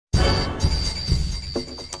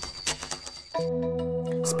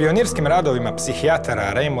S pionirskim radovima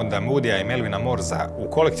psihijatara Raymonda Moodya i Melvina Morsea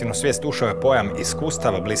u kolektivnu svijest ušao je pojam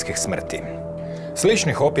iskustava bliskih smrti.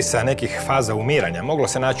 Sličnih opisa nekih faza umiranja moglo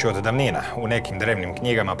se naći od davnina u nekim drevnim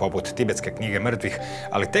knjigama poput tibetske knjige mrtvih,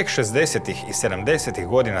 ali tek 60. i 70.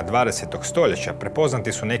 godina 20. stoljeća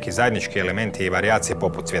prepoznati su neki zajednički elementi i varijacije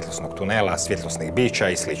poput svjetlosnog tunela, svjetlosnih bića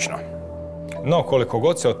i slično. No, koliko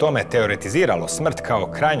god se o tome teoretiziralo, smrt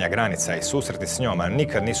kao krajnja granica i susreti s njom, a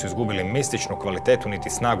nikad nisu izgubili mističnu kvalitetu niti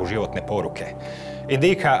snagu životne poruke.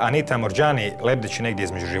 Indijka Anita Moorjani, lebdeći negdje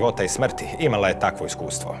između života i smrti, imala je takvo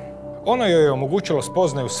iskustvo. Ono joj je omogućilo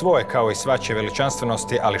spoznaju svoje kao i svačije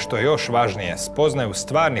veličanstvenosti, ali što je još važnije, spoznaju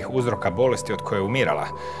stvarnih uzroka bolesti od koje je umirala,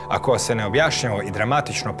 a koja se neobjašnjivo i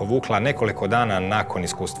dramatično povukla nekoliko dana nakon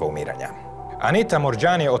iskustva umiranja. Anita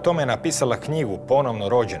Moorjani o tome je napisala knjigu Ponovno,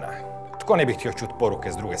 rođena. Tko ne bi htio čuti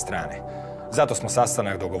poruke s druge strane? Zato smo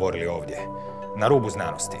sastanak dogovorili ovdje, na rubu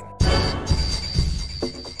znanosti.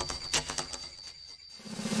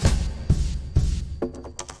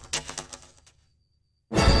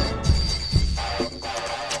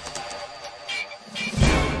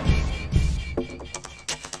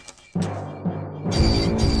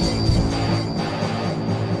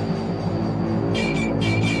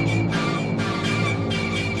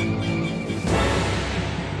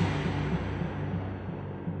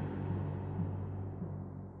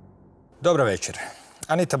 Dobro večer.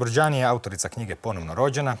 Anita Moorjani je autorica knjige Ponovno,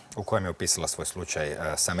 rođena, u kojem je opisala svoj slučaj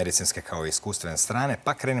sa medicinske kao i iskustvene strane.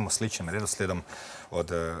 Pa krenimo sličnim redoslijedom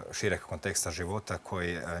od šireg konteksta života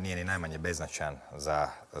koji nije ni najmanje beznačajan za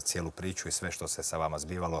cijelu priču i sve što se sa vama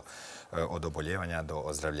zbivalo od oboljevanja do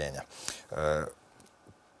ozdravljenja.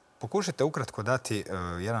 Pokušajte ukratko dati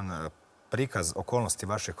jedan prikaz okolnosti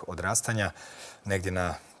vašeg odrastanja negdje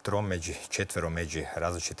na tromeđi, četveromeđi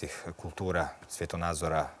različitih kultura,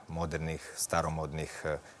 svjetonazora, modernih, staromodnih,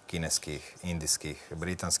 kineskih, indijskih,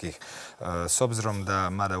 britanskih. S obzirom da,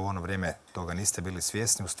 mada u ono vrijeme toga niste bili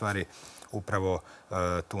svjesni, u stvari upravo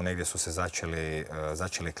tu negdje su se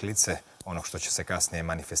začele klice onog što će se kasnije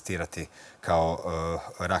manifestirati kao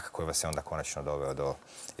rak koji vas je onda konačno doveo do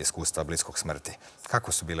iskustva bliskog smrti.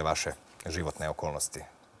 Kako su bile vaše životne okolnosti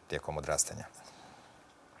tijekom odrastanja?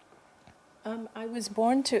 I was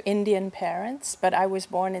born to Indian parents, but I was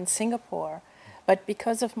born in Singapore. But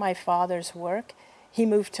because of my father's work, he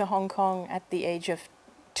moved to Hong Kong at the age of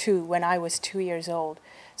 2, when I was 2 years old.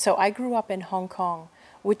 So I grew up in Hong Kong,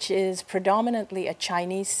 which is predominantly a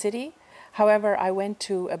Chinese city. However, I went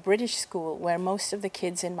to a British school where most of the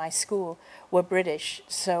kids in my school were British,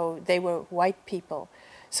 so they were white people.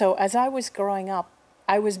 So as I was growing up,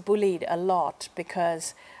 I was bullied a lot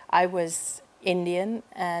because I was Indian,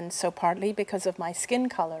 and so partly because of my skin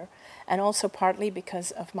color and also partly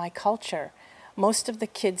because of my culture. Most of the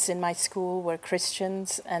kids in my school were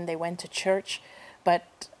Christians and they went to church, but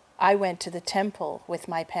I went to the temple with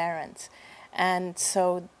my parents. And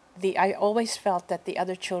so I always felt that the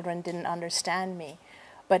other children didn't understand me.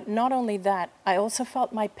 But not only that, I also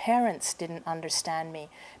felt my parents didn't understand me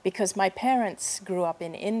because my parents grew up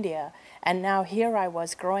in India, and now here I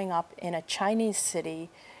was growing up in a Chinese city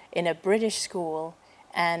in a British school,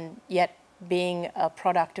 and yet being a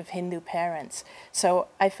product of Hindu parents. So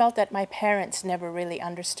I felt that my parents never really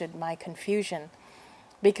understood my confusion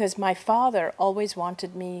because my father always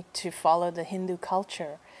wanted me to follow the Hindu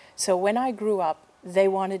culture. So when I grew up, they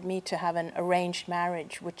wanted me to have an arranged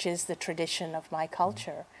marriage, which is the tradition of my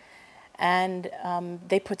culture. And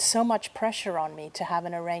they put so much pressure on me to have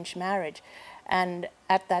an arranged marriage. And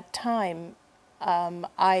at that time,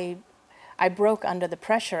 I broke under the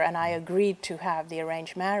pressure and I agreed to have the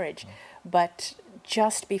arranged marriage. But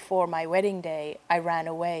just before my wedding day, I ran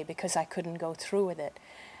away because I couldn't go through with it.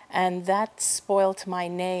 And that spoilt my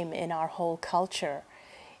name in our whole culture.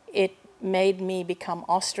 It made me become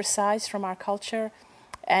ostracized from our culture,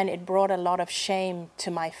 and it brought a lot of shame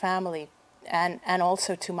to my family and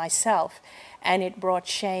also to myself. And it brought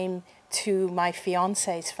shame to my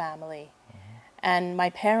fiance's family. And my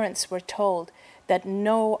parents were told that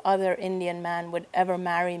no other Indian man would ever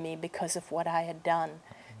marry me because of what I had done.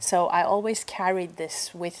 So I always carried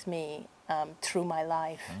this with me through my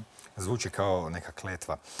life. Zvuči kao neka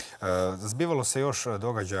kletva. Zbivalo se još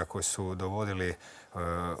događaja koji su dovodili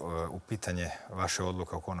u pitanje vaše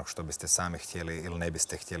odluke oko onog što biste sami htjeli ili ne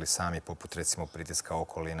biste htjeli sami, poput recimo pritiska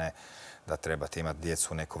okoline da trebate imati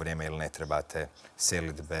djecu neko vrijeme ili ne trebate,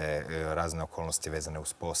 selidbe, razne okolnosti vezane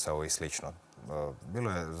uz posao i slično.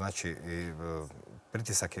 Bilo je, znači, i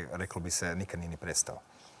pritisak je, reklo bi se, nikad nije ni prestao.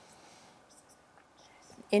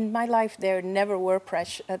 In my life there never were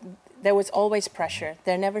there was always pressure.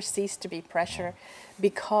 There never ceased to be pressure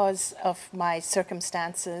because of my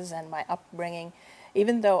circumstances and my upbringing.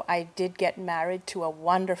 Even though I did get married to a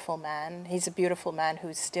wonderful man, he's a beautiful man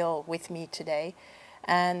who's still with me today,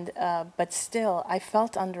 but still I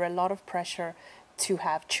felt under a lot of pressure to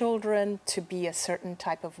have children, to be a certain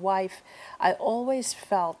type of wife. I always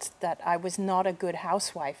felt that I was not a good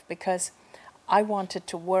housewife because I wanted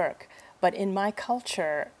to work, but in my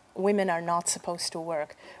culture, women are not supposed to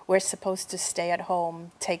work. We're supposed to stay at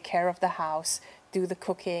home, take care of the house, do the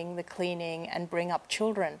cooking, the cleaning, and bring up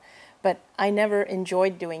children. But I never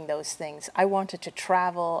enjoyed doing those things. I wanted to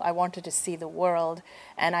travel, I wanted to see the world,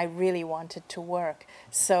 and I really wanted to work.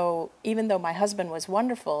 So even though my husband was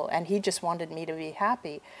wonderful and he just wanted me to be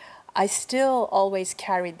happy, I still always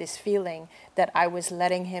carried this feeling that I was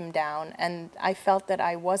letting him down, and I felt that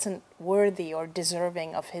I wasn't worthy or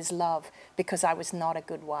deserving of his love because I was not a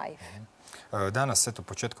good wife. Danas, eto,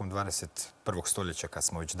 početkom 21. stoljeća, kad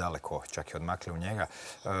smo već daleko čak i odmakli u njega,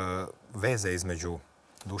 veze između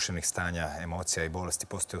duševnih stanja, emocija i bolesti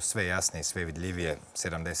postaju sve jasnije i sve vidljivije.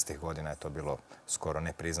 70. godina je to bilo skoro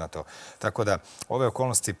nepriznato. Tako da ove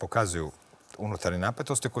okolnosti pokazuju unutarnje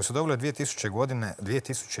napetosti koje su dovele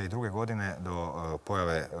 2002. godine do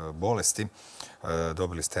pojave bolesti.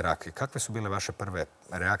 Dobili ste rak. Kakve su bile vaše prve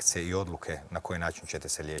reakcije i odluke na koji način ćete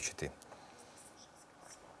se liječiti?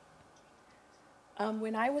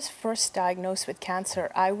 When I was first diagnosed with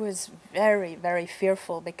cancer, I was very, very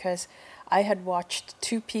fearful because I had watched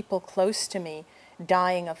two people close to me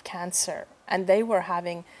dying of cancer, and they were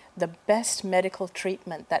having the best medical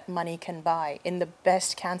treatment that money can buy in the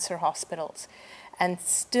best cancer hospitals, and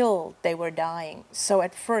still they were dying. So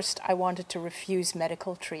at first I wanted to refuse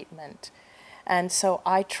medical treatment, and so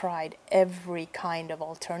I tried every kind of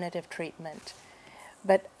alternative treatment.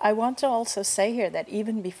 But I want to also say here that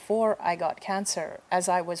even before I got cancer, as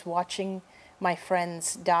I was watching my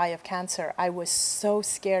friends die of cancer, I was so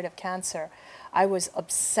scared of cancer. I was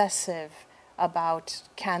obsessive about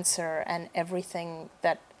cancer and everything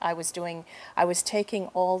that I was doing. I was taking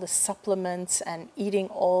all the supplements and eating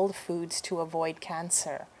all the foods to avoid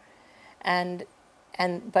cancer.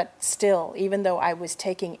 But still, even though I was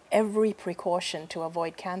taking every precaution to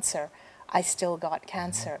avoid cancer, I still got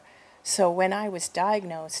cancer. So when I was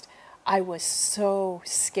diagnosed, I was so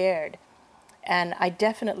scared. And I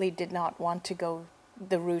definitely did not want to go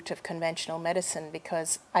the route of conventional medicine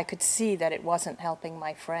because I could see that it wasn't helping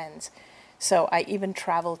my friends. So I even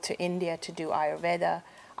traveled to India to do Ayurveda.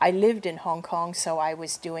 I lived in Hong Kong, so I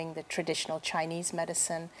was doing the traditional Chinese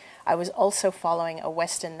medicine. I was also following a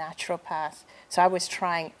Western naturopath. So I was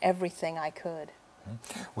trying everything I could.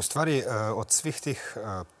 U stvari, od svih tih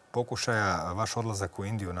pokušaja, vaš odlazak u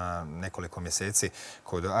Indiju na nekoliko mjeseci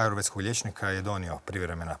kod ajurvedskog liječnika je donio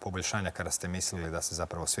privremena poboljšanja kada ste mislili da se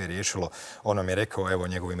zapravo sve riješilo. On nam je rekao, evo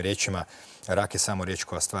njegovim riječima, rak je samo riječ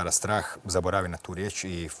koja stvara strah, zaboravi na tu riječ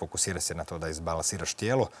i fokusira se na to da izbalansiraš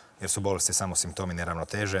tijelo, jer su bolesti samo simptomi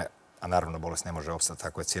neravnoteže, a naravno bolest ne može opstati,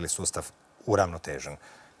 tako je cijeli sustav uravnotežen.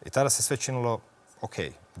 I tada se sve činilo, ok,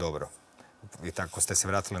 dobro. I tako ste se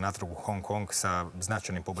vratili natrag u Hong Kong sa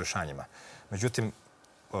značajnim poboljšanjima. Međutim,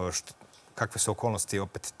 kakve su okolnosti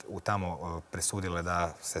opet tamo presudile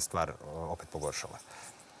da se stvar opet pogoršala?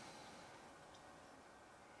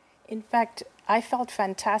 In fact, I felt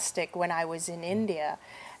fantastic when I was in India,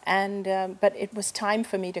 but it was time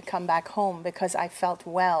for me to come back home because I felt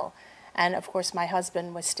well. And of course, my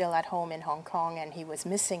husband was still at home in Hong Kong and he was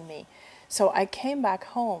missing me. So I came back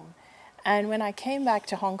home. And when I came back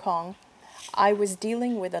to Hong Kong, I was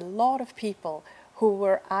dealing with a lot of people who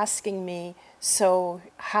were asking me, so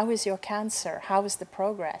how is your cancer? How is the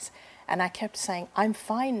progress? And I kept saying, I'm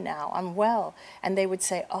fine now, I'm well. And they would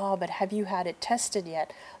say, oh, but have you had it tested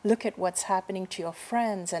yet? Look at what's happening to your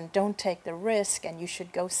friends and don't take the risk and you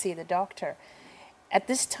should go see the doctor. At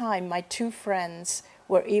this time, my two friends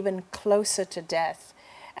were even closer to death.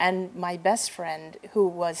 And my best friend, who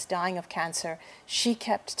was dying of cancer, she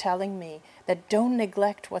kept telling me that don't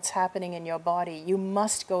neglect what's happening in your body. You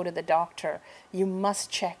must go to the doctor. You must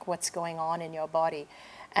check what's going on in your body.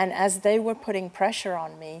 And as they were putting pressure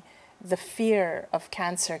on me, the fear of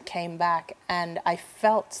cancer came back, and I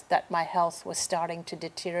felt that my health was starting to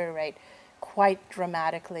deteriorate quite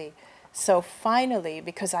dramatically. So finally,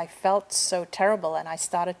 because I felt so terrible and I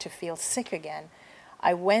started to feel sick again,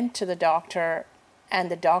 I went to the doctor, and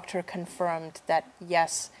the doctor confirmed that,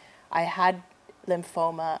 yes, I had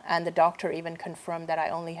lymphoma, and the doctor even confirmed that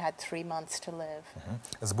I only had 3 months to live.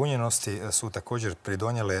 Zbunjenosti su također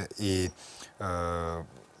pridonijele i,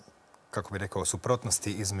 kako bih rekao,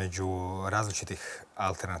 suprotnosti između različitih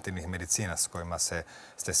alternativnih medicina s kojima ste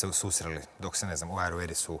se susreli. Dok se, ne znam, u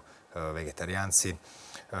Ayurvedi su vegetarijanci.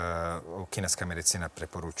 Kineska medicina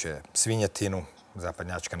preporučuje svinjetinu,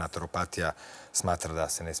 zapadnjačka naturopatija smatra da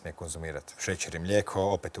se ne smije konzumirati šećer i mlijeko,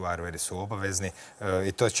 opet u Ayurvedi su obavezni.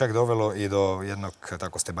 I to je čak dovelo i do jednog,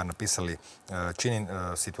 tako ste bar napisali,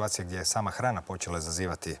 situacije gdje je sama hrana počela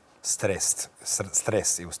izazivati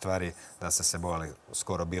stres i u stvari da se bojali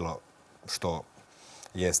skoro bilo što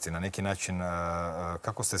jesti. Na neki način,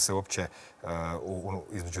 kako ste se uopće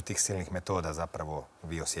između tih silnih metoda zapravo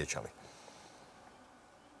vi osjećali?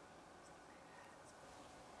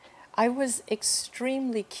 I was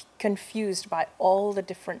extremely confused by all the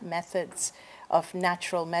different methods of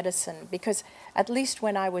natural medicine because at least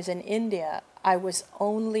when I was in India, I was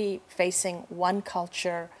only facing one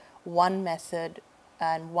culture, one method,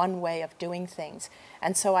 and one way of doing things.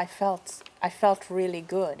 And so I felt really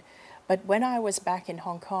good. But when I was back in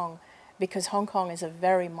Hong Kong, because Hong Kong is a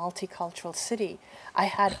very multicultural city, I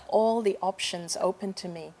had all the options open to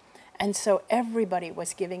me. And so everybody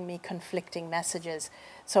was giving me conflicting messages.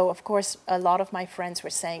 So, of course, a lot of my friends were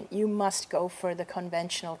saying, you must go for the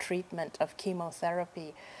conventional treatment of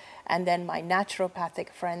chemotherapy. And then my naturopathic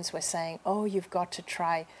friends were saying, oh, you've got to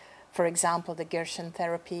try, for example, the Gerson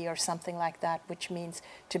therapy or something like that, which means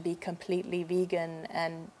to be completely vegan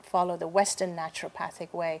and follow the Western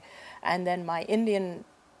naturopathic way. And then my Indian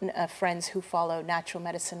friends who follow natural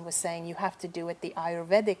medicine were saying you have to do it the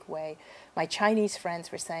Ayurvedic way. My Chinese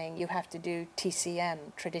friends were saying you have to do TCM,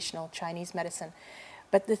 traditional Chinese medicine.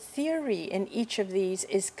 But the theory in each of these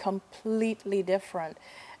is completely different.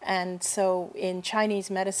 And so in Chinese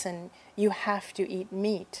medicine, you have to eat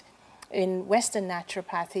meat. In Western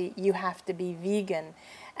naturopathy, you have to be vegan.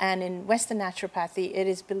 And in Western naturopathy, it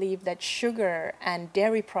is believed that sugar and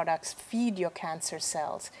dairy products feed your cancer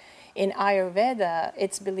cells. In Ayurveda,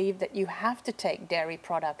 it's believed that you have to take dairy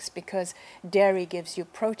products because dairy gives you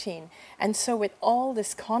protein. And so with all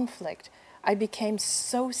this conflict, I became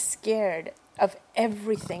so scared of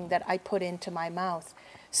everything that I put into my mouth.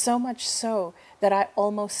 So much so that I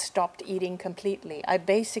almost stopped eating completely. I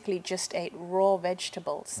basically just ate raw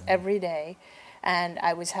vegetables every day, and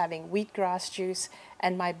I was having wheatgrass juice,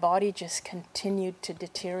 and my body just continued to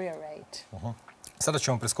deteriorate. Sada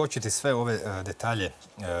ćemo preskočiti sve ove detalje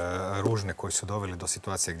ružne koji su doveli do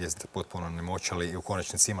situacije gdje ste potpuno nemoćali i u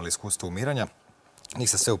konačnici imali iskustvo umiranja. Njih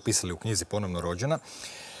ste sve upisali u knjizi Ponovno rođena.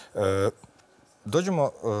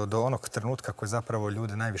 Dođemo do onog trenutka koji zapravo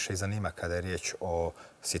ljude najviše i zanima kada je riječ o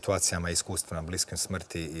situacijama i iskustvima bliskim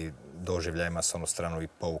smrti i doživljajima s onu stranu i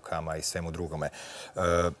poukama i svemu drugome.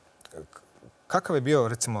 Kakav je bio,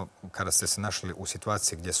 recimo, kada ste se našli u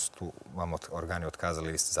situaciji gdje su vam organi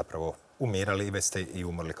otkazali, vi ste zapravo umirali i već ste i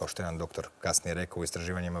umrli, kao što je jedan doktor kasnije rekao u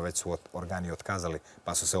istraživanjima, već su organi otkazali,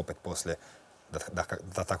 pa su se opet poslije,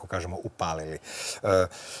 da tako kažemo, upalili.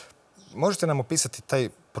 Možete nam opisati taj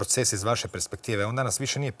proces iz vaše perspektive? On danas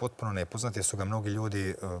više nije potpuno nepoznat jer su ga mnogi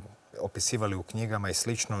ljudi opisivali u knjigama i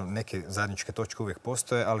slično. Neke zajedničke točke uvijek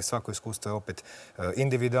postoje, ali svako iskustvo je opet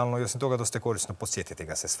individualno i osim toga dosta je korisno podsjetiti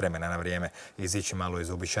ga se s vremena na vrijeme i izići malo iz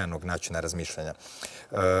uobičajenog načina razmišljanja.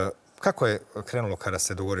 Kako je krenulo kada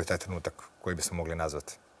se dogodio taj trenutak koji bismo mogli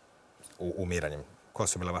nazvati umiranjem? Koja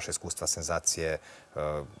su bila vaše iskustva, senzacije,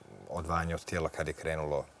 odvajanje od tijela kada je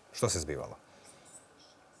krenulo? Što se zbivalo?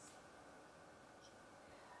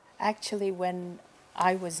 Actually, when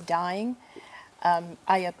I was dying,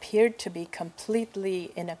 I appeared to be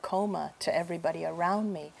completely in a coma to everybody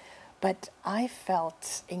around me, but I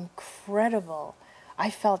felt incredible.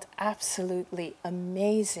 I felt absolutely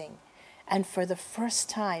amazing. And for the first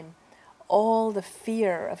time, all the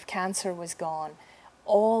fear of cancer was gone,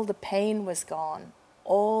 all the pain was gone,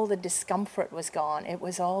 all the discomfort was gone. It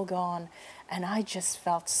was all gone. And I just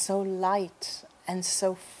felt so light and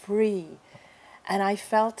so free. And I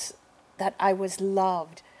felt that I was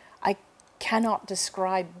loved. I cannot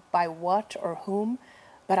describe by what or whom,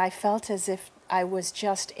 but I felt as if I was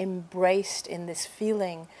just embraced in this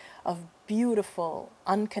feeling of beautiful,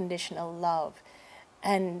 unconditional love.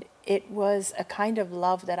 And it was a kind of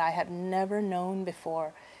love that I had never known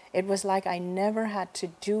before. It was like I never had to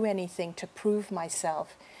do anything to prove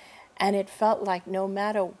myself. And it felt like no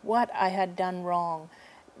matter what I had done wrong,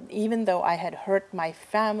 even though I had hurt my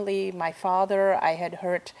family, my father, I had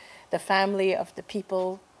hurt the family of the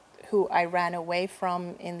people who I ran away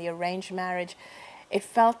from in the arranged marriage, it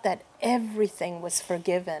felt that everything was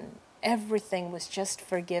forgiven. Everything was just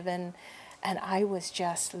forgiven, and I was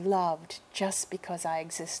just loved just because I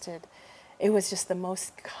existed. It was just the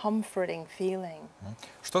most comforting feeling.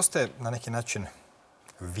 Što ste na neki način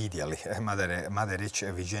vidjeli, mada je riječ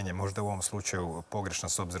viđenje možda u ovom slučaju pogrešno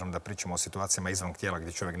s obzirom da pričamo o situacijama izvan tijela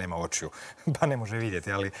gdje čovjek nema očiju pa ne može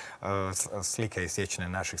vidjeti, ali slike i sjećanje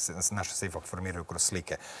naše se ipak formiraju kroz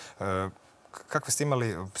slike. Kakve ste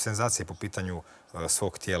imali senzacije po pitanju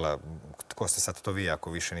svog tijela? Tko ste sad to vi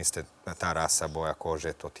ako više niste ta rasa, boja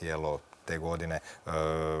kože, to tijelo, te godine?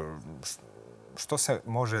 Što se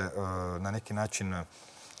može na neki način,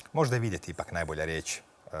 možda je vidjeti ipak najbolja riječ?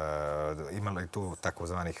 Ima li tu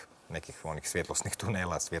takozvanih nekih onih svjetlosnih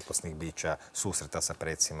tunela, svjetlosnih bića, susreta sa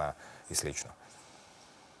precima i slično?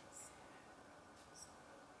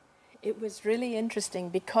 It was really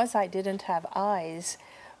interesting because I didn't have eyes.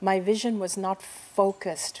 My vision was not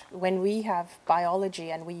focused. When we have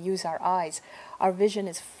biology and we use our eyes, our vision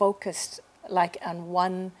is focused like on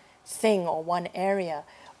one thing or one area.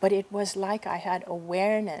 But it was like I had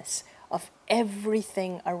awareness of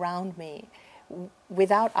everything around me.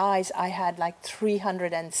 Without eyes, I had like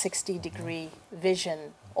 360-degree vision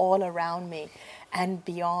all around me and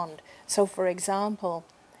beyond. So, for example,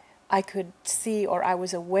 I could see, or I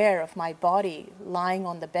was aware of my body lying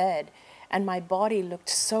on the bed, and my body looked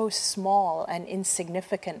so small and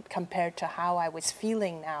insignificant compared to how I was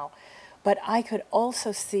feeling now. But I could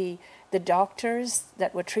also see the doctors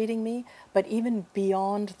that were treating me, but even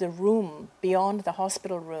beyond the room, beyond the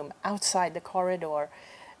hospital room, outside the corridor,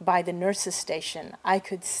 by the nurses' station, I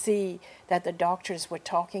could see that the doctors were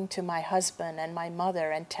talking to my husband and my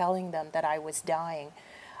mother and telling them that I was dying.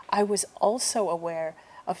 I was also aware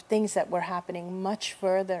of things that were happening much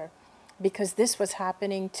further, because this was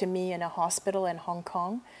happening to me in a hospital in Hong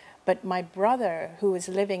Kong, but my brother, who was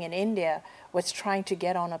living in India, was trying to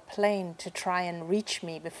get on a plane to try and reach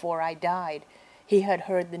me before I died. He had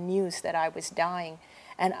heard the news that I was dying,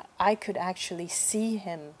 and I could actually see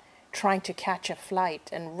him trying to catch a flight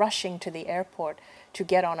and rushing to the airport to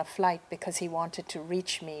get on a flight because he wanted to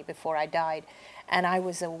reach me before I died. And I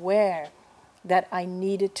was aware that I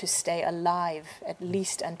needed to stay alive at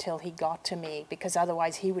least until he got to me, because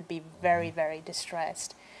otherwise he would be very, very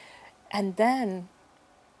distressed. And then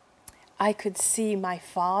I could see my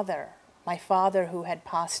father who had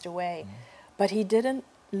passed away, but he didn't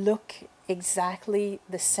look exactly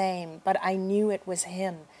the same, but I knew it was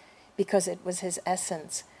him because it was his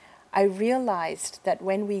essence. I realized that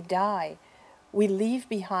when we die, we leave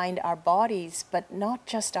behind our bodies, but not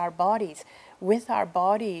just our bodies. With our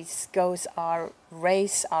bodies goes our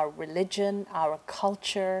race, our religion, our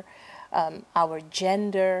culture, our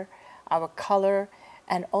gender, our color,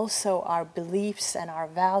 and also our beliefs and our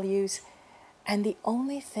values. And the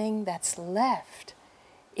only thing that's left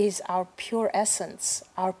is our pure essence,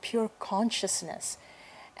 our pure consciousness.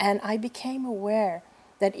 And I became aware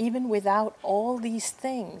that even without all these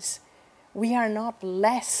things, we are not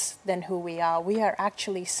less than who we are. We are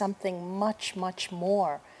actually something much, much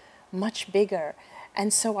more, much bigger.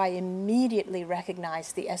 And so I immediately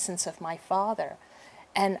recognized the essence of my father.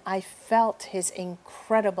 And I felt his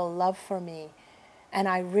incredible love for me. And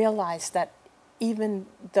I realized that even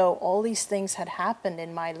though all these things had happened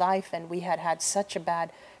in my life and we had had such a bad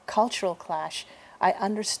cultural clash, I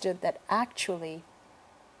understood that actually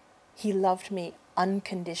he loved me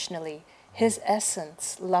unconditionally. His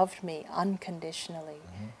essence loved me unconditionally.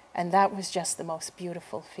 And that was just the most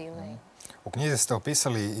beautiful feeling. U knjizi ste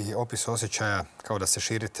opisali i opis osjećaja kao da se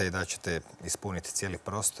širite i da ćete ispuniti cijeli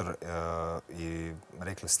prostor i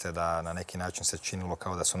rekli ste da na neki način se činilo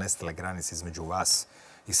kao da su nestale granice između vas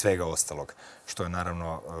i svega ostalog, što je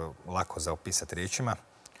naravno lako za opisati riječima,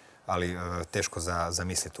 ali teško za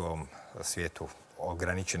zamisliti u ovom svijetu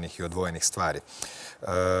ograničenih i odvojenih stvari.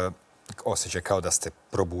 Osjećaj kao da ste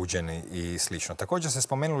probuđeni i slično. Također ste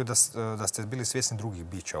spomenuli da ste bili svjesni drugih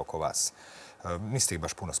bića oko vas. Niste ih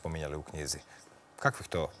baš puno spominjali u knjizi. Kakvih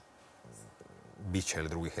to bića ili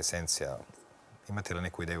drugih esencija? Imate li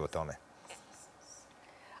neku ideju o tome?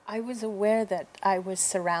 I was aware that I was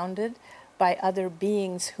surrounded by other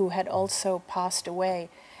beings who had also passed away,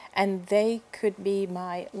 and they could be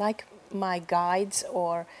my guides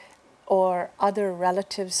or other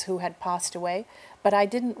relatives who had passed away, but I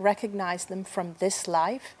didn't recognize them from this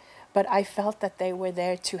life, but I felt that they were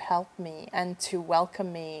there to help me and to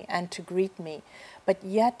welcome me and to greet me. But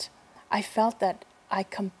yet I felt that I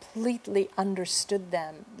completely understood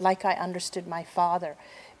them like I understood my father.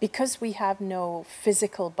 Because we have no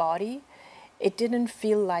physical body, it didn't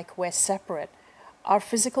feel like we're separate. Our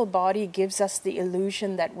physical body gives us the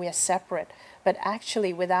illusion that we're separate, but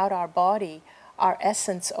actually without our body, our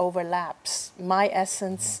essence overlaps. My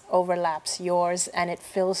essence overlaps yours and it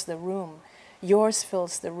fills the room. Yours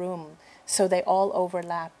fills the room. So they all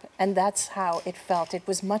overlap. And that's how it felt. It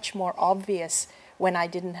was much more obvious when I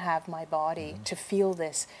didn't have my body to feel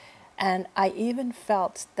this. And I even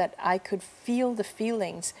felt that I could feel the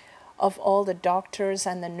feelings of all the doctors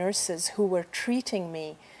and the nurses who were treating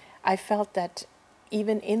me. I felt that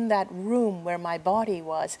even in that room where my body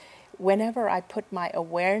was, whenever I put my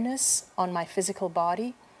awareness on my physical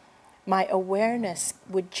body, my awareness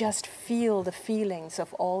would just feel the feelings of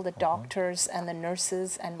all the doctors and the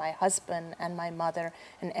nurses and my husband and my mother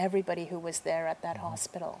and everybody who was there at that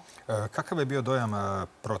hospital. Kakav je bio dojam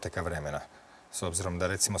proteka vremena? S obzirom da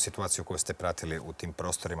recimo situaciju koju ste pratili u tim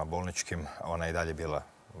prostorima bolničkim, ona je i dalje bila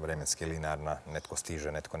vremenski linearna, netko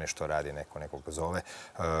stiže, netko nešto radi, neko nekog zove.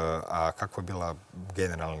 A kako je bila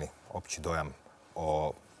generalni opći dojam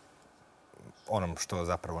o onom što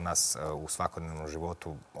zapravo nas u svakodnevnom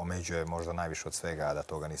životu omeđuje možda najviše od svega, a da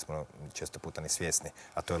toga nismo često puta ni svjesni,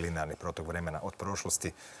 a to je linearni protok vremena od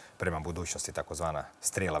prošlosti prema budućnosti, takozvana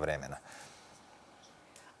strijela vremena?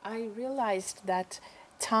 I realized that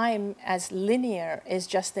time as linear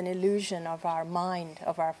is just an illusion of our mind,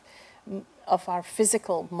 of our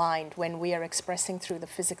physical mind when we are expressing through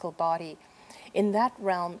the physical body. In that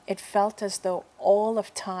realm, it felt as though all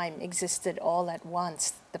of time existed all at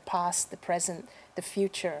once, the past, the present, the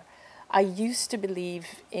future. I used to believe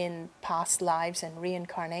in past lives and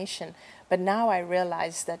reincarnation, but now I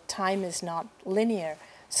realize that time is not linear,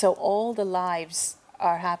 so all the lives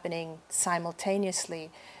are happening simultaneously.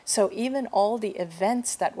 So even all the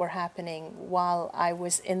events that were happening while I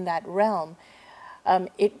was in that realm,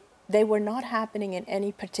 they were not happening in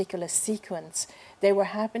any particular sequence. They were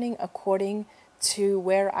happening according to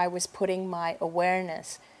where I was putting my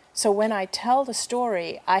awareness. So when I tell the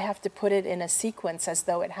story, I have to put it in a sequence as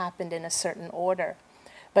though it happened in a certain order.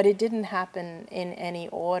 But it didn't happen in any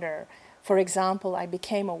order. For example, I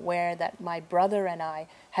became aware that my brother and I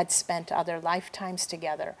had spent other lifetimes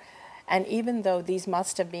together. And even though these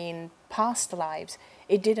must have been past lives,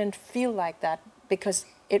 it didn't feel like that because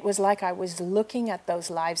it was like I was looking at those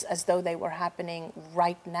lives as though they were happening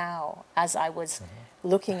right now as I was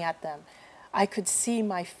looking at them. I could see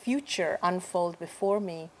my future unfold before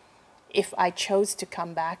me if I chose to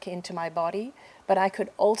come back into my body, but I could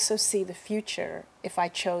also see the future if I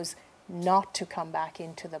chose not to come back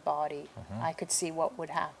into the body. I could see what would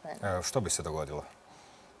happen. Što bi se dogodilo?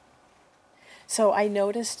 So I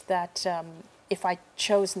noticed that if I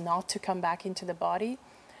chose not to come back into the body,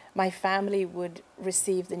 my family would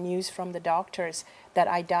receive the news from the doctors that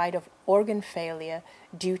I died of organ failure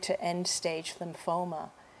due to end-stage lymphoma.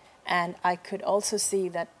 And I could also see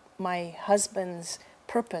that my husband's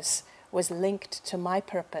purpose was linked to my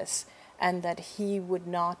purpose and that he would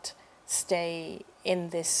not stay in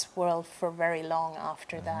this world for very long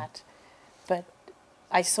after that. But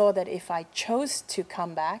I saw that if I chose to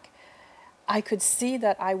come back, I could see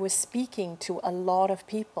that I was speaking to a lot of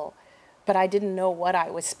people, but I didn't know what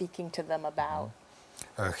I was speaking to them about.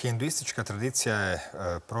 Hinduistička tradicija je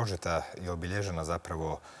prožeta i obilježena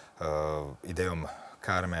zapravo idejom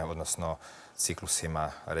karme, odnosno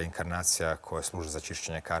ciklusima reinkarnacija koje služe za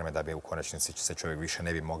čišćenje karme da bi u konačnici se čovjek više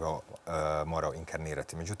ne bi morao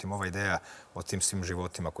inkarnirati. Međutim, ova ideja o tim svim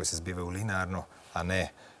životima koji se zbivaju linearno, a ne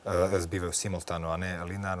zbivaju simultano, a ne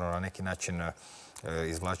linearno, na neki način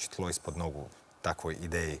izvlači tlo ispod nogu takvoj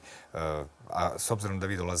ideji. A s obzirom da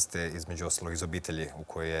vi dolazite između ostalog iz obitelji u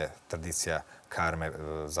kojoj je tradicija karme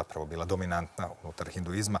zapravo bila dominantna unutar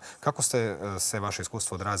hinduizma, kako se vaše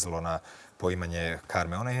iskustvo odrazilo na poimanje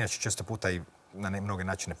karme? Ona je inače često puta i na mnoge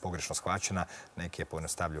načine pogrešno shvaćena, neki je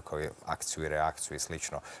pojednostavljuju kao akciju i reakciju i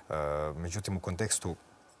slično. Međutim, u kontekstu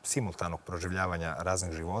simultanog proživljavanja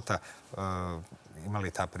raznih života, ima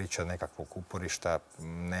li ta priča nekakvog uporišta,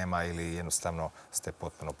 nema ili jednostavno ste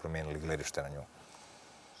potpuno promijenili gledište na nju?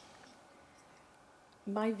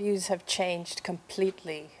 My views have changed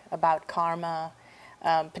completely about karma,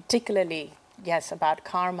 particularly, yes, about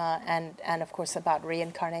karma and of course about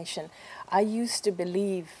reincarnation. I used to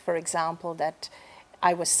believe, for example, that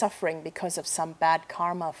I was suffering because of some bad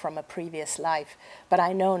karma from a previous life, but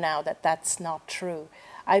I know now that that's not true.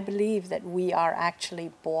 I believe that we are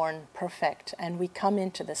actually born perfect and we come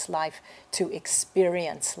into this life to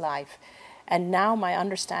experience life. And now my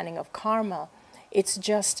understanding of karma, it's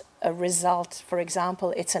just a result. For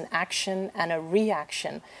example, it's an action and a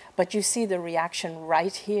reaction, but you see the reaction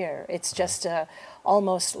right here. It's just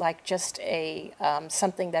almost like just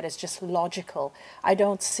something that is just logical. I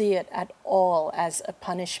don't see it at all as a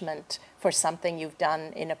punishment for something you've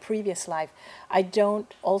done in a previous life. I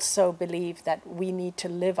don't also believe that we need to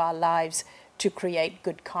live our lives to create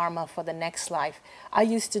good karma for the next life. I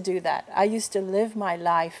used to do that. I used to live my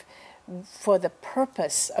life for the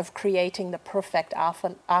purpose of creating the perfect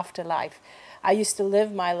afterlife. I used to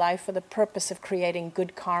live my life for the purpose of creating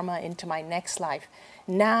good karma into my next life.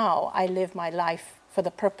 Now I live my life for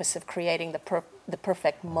the purpose of creating the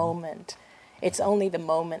perfect moment. It's only the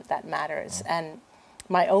moment that matters. And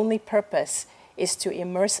my only purpose is to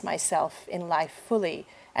immerse myself in life fully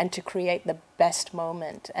and to create the best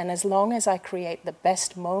moment. And as long as I create the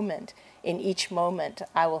best moment in each moment,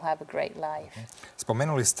 I will have a great life.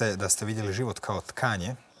 Spomenuli ste da ste vidjeli život kao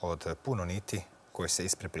tkanje od puno niti koje se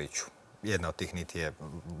isprepliču. Jedna od tih niti je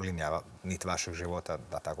linija, nit vašeg života,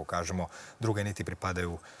 da tako kažemo. Druge niti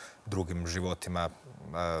pripadaju drugim životima.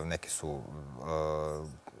 Neke su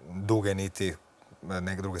duge niti,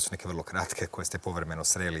 druge su neke vrlo kratke koje ste povremeno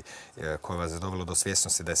sreli, koje vas je dovelo do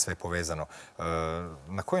svjesnosti da je sve povezano.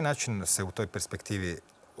 Na koji način se u toj perspektivi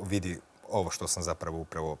vidi ovo što sam zapravo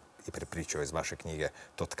upravo i prepričao iz vaše knjige,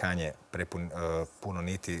 to tkanje puno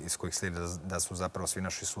niti iz kojih slijedi da su zapravo svi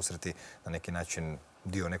naši susreti na neki način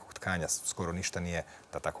dio nekog tkanja. Skoro ništa nije,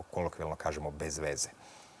 da tako kolokvijalno kažemo, bez veze.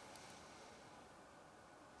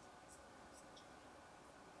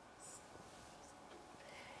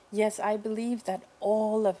 Yes, I believe that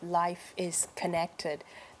all of life is connected,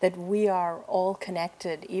 that we are all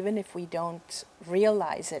connected, even if we don't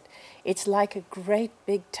realize it. It's like a great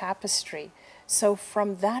big tapestry. So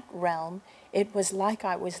from that realm, it was like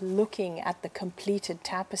I was looking at the completed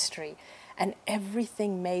tapestry, and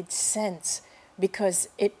everything made sense because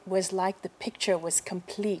it was like the picture was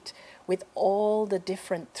complete with all the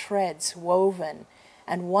different threads woven.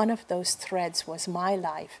 And one of those threads was my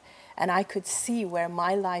life. And I could see where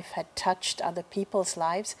my life had touched other people's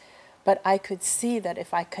lives, but I could see that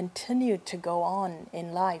if I continued to go on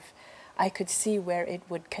in life, I could see where it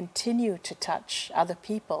would continue to touch other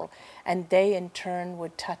people, and they in turn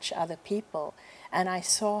would touch other people. And I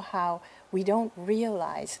saw how we don't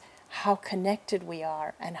realize how connected we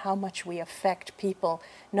are and how much we affect people,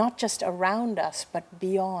 not just around us, but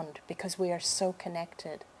beyond, because we are so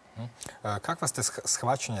connected. Kakva ste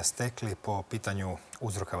shvaćanja stekli po pitanju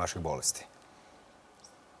uzroka vaših bolesti?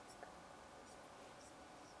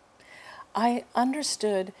 I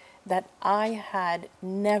understood that I had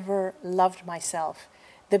never loved myself.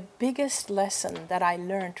 The biggest lesson that I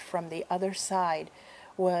learned from the other side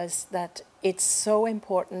was that it's so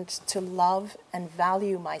important to love and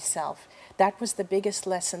value myself. That was the biggest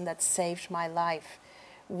lesson that saved my life.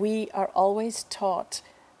 We are always taught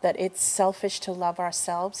that it's selfish to love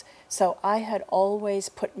ourselves, so I had always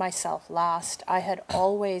put myself last. I had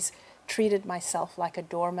always treated myself like a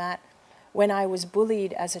doormat. When I was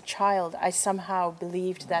bullied as a child, I somehow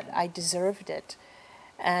believed that I deserved it.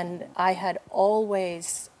 And I had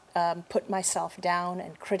always put myself down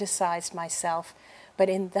and criticized myself. But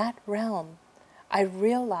in that realm, I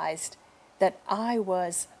realized that I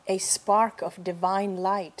was a spark of divine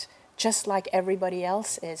light, just like everybody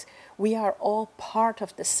else is. We are all part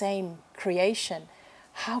of the same creation.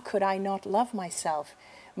 How could I not love myself?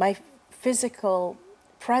 My physical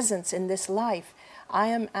presence in this life, I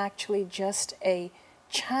am actually just a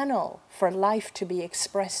channel for life to be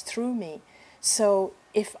expressed through me. So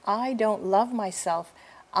if I don't love myself,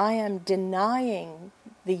 I am denying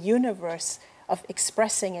the universe of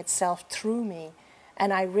expressing itself through me.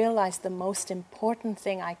 And I realize the most important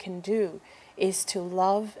thing I can do is to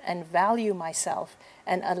love and value myself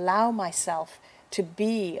and allow myself to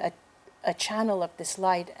be a channel of this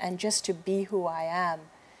light and just to be who I am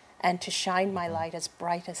and to shine my light as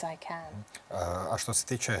bright as I can. A što se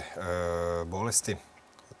tiče bolesti,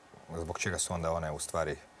 zbog čega su onda one u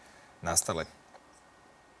stvari nastale?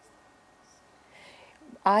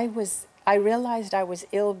 I realized I was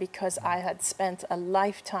ill because I had spent a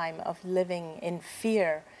lifetime of living in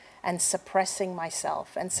fear and suppressing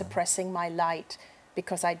myself and suppressing my light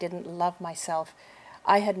because I didn't love myself.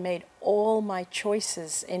 I had made all my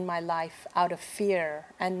choices in my life out of fear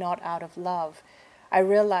and not out of love. I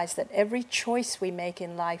realized that every choice we make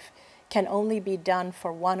in life can only be done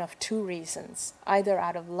for one of two reasons, either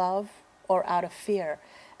out of love or out of fear.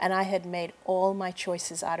 And I had made all my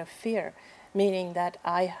choices out of fear, meaning that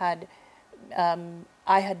I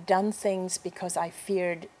had done things because I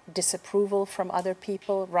feared disapproval from other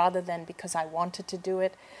people rather than because I wanted to do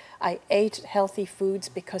it. I ate healthy foods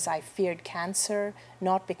because I feared cancer,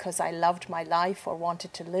 not because I loved my life or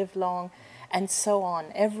wanted to live long, and so on.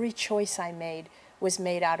 Every choice I made was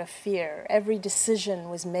made out of fear. Every decision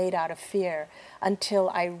was made out of fear until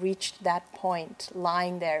I reached that point,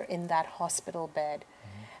 lying there in that hospital bed.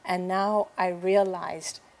 And now I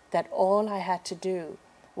realized that all I had to do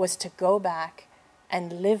was to go back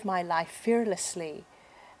and live my life fearlessly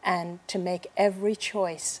and to make every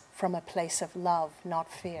choice from a place of love, not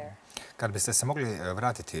fear. Kad biste se mogli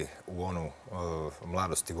vratiti u onu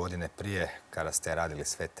mladost i godine prije kada ste radili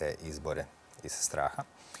sve te izbore iz straha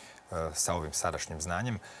sa ovim sadašnjim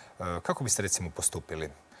znanjem, kako biste recimo postupili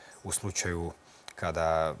u slučaju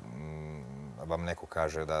kada vam neko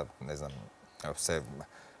kaže da, ne znam,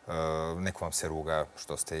 neko vam se ruga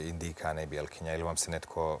što ste Indijka, a ne Bjelkinja, ili vam se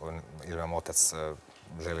ili vam otac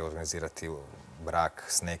želi organizirati brak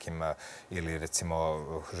s nekim, ili recimo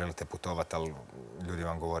želite putovati, ali ljudi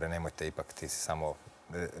vam govore nemojte, ipak ti si samo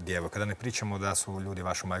djevojka. Da ne pričamo da su ljudi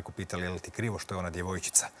vašu majku pitali je li ti krivo što je ona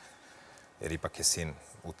djevojčica, jer ipak je sin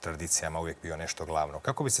u tradicijama uvijek bio nešto glavno.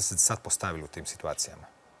 Kako biste se sad postavili u tim situacijama?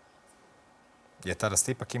 Jer tada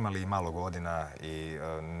ste ipak imali i malo godina i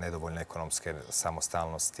nedovoljne ekonomske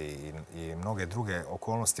samostalnosti i mnoge druge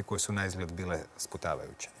okolnosti koje su na izgled bile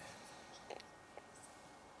sputavajuće.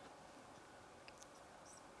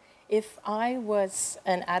 If I was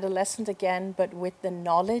an adolescent again, but with the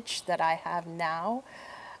knowledge that I have now,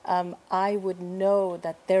 I would know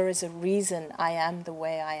that there is a reason I am the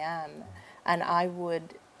way I am. And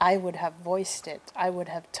I would have voiced it. I would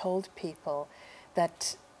have told people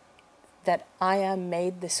that I am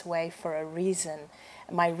made this way for a reason.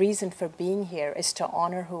 My reason for being here is to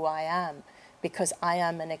honor who I am, because I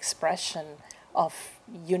am an expression of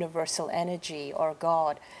universal energy or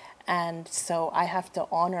God. And so I have to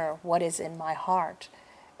honor what is in my heart.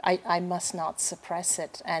 I must not suppress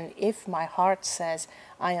it. And if my heart says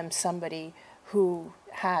I am somebody who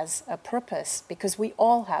has a purpose, because we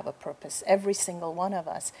all have a purpose, every single one of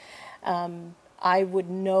us, I would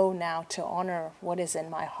know now to honor what is in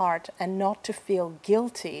my heart and not to feel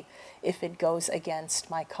guilty if it goes against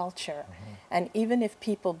my culture. Mm-hmm. And even if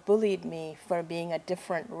people bullied me for being a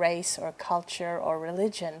different race or culture or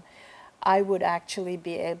religion, I would actually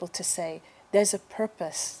be able to say, there's a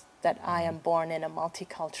purpose that I am born in a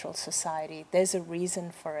multicultural society. There's a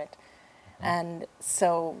reason for it. Mm-hmm. And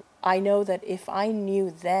so I know that if I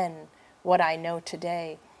knew then what I know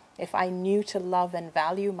today, if I knew to love and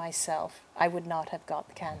value myself, I would not have got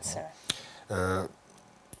cancer.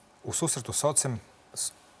 U susretu s ocem,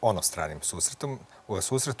 onostranim susretom, u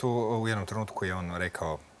susretu u jednom trenutku je on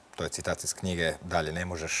rekao, to je citat iz knjige, dalje ne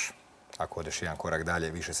možeš, ako odeš jedan korak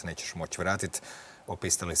dalje, više se nećeš moći vratiti.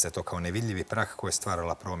 Opisali ste to kao nevidljivi prah koji je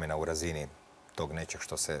stvarala promjena u razini tog nečeg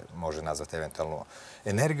što se može nazvati eventualno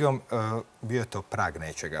energijom. Bio je to prag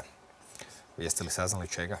nečega. Jeste li saznali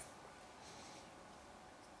čega?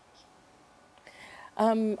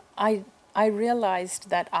 I realized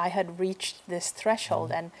that I had reached this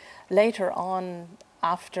threshold, and later on,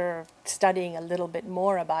 after studying a little bit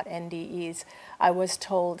more about NDEs, I was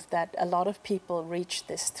told that a lot of people reach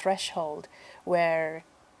this threshold where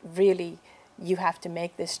really you have to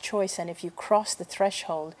make this choice, and if you cross the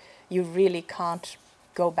threshold, you really can't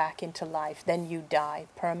go back into life. Then you die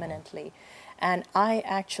permanently. And I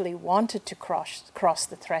actually wanted to cross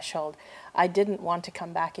the threshold. I didn't want to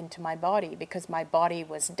come back into my body because my body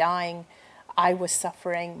was dying. I was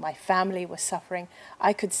suffering. My family was suffering.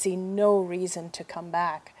 I could see no reason to come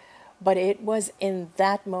back. But it was in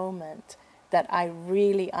that moment that I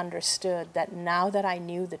really understood that now that I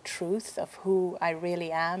knew the truth of who I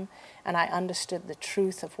really am, and I understood the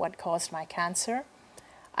truth of what caused my cancer,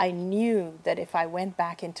 I knew that if I went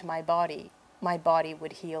back into my body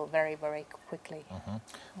would heal very, very quickly. Uh-huh.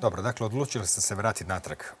 Dobro, dakle, odlučili ste se vratiti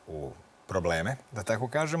natrag u probleme, da tako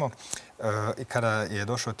kažemo, i kada je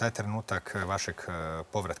došao taj trenutak vašeg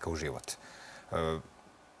povratka u život.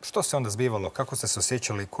 Što se onda zbivalo? Kako ste se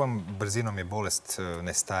osjećali? Kojom brzinom je bolest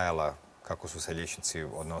nestajala? Kako su se liječnici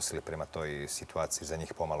odnosili prema toj situaciji, za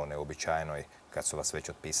njih pomalo neobičajenoj, kad su vas već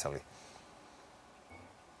otpisali?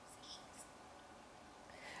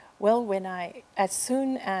 Well, as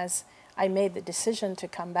soon as I made the decision to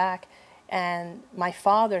come back, and my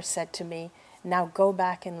father said to me, now go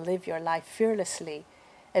back and live your life fearlessly.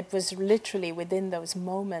 It was literally within those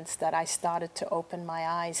moments that I started to open my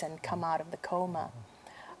eyes and come out of the coma.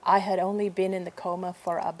 I had only been in the coma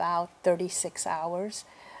for about 36 hours,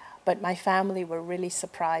 but my family were really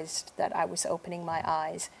surprised that I was opening my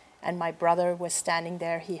eyes. And my brother was standing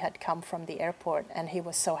there. He had come from the airport, and he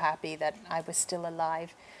was so happy that I was still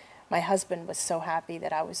alive. My husband was so happy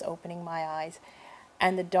that I was opening my eyes.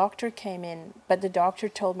 And the doctor came in, but the doctor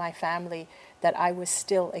told my family that I was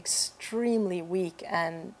still extremely weak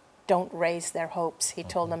and don't raise their hopes. He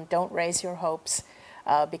told them, don't raise your hopes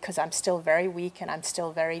because I'm still very weak and I'm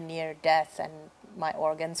still very near death and my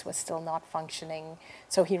organs were still not functioning.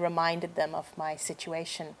 So he reminded them of my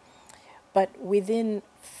situation. But within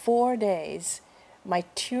 4 days, my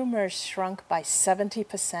tumors shrunk by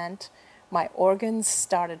 70%. my organs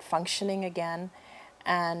started functioning again,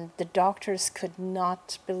 and the doctors could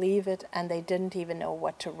not believe it, and they didn't even know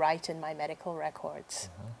what to write in my medical records.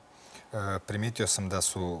 Primijetio sam da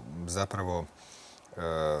su zapravo,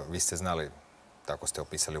 vi ste znali, tako ste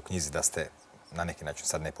opisali u knjizi, da ste na neki način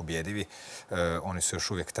sad nepobjedivi. Oni su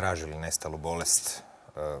još uvijek tražili nestalu bolest,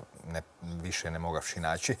 više ne mogavši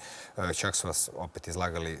naći. Čak su vas opet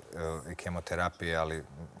izlagali i kemoterapije, ali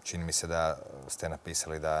čini mi se da ste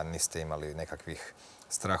napisali da niste imali nekakvih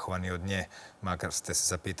strahova ni od nje, makar ste se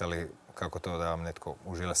zapitali kako to da vam netko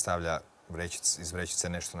u žile stavlja iz vrećice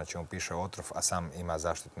nešto na čemu piše otrov, a sam ima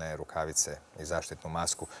zaštitne rukavice i zaštitnu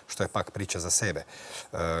masku, što je pak priča za sebe.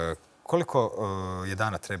 Koliko je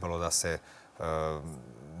dana trebalo da se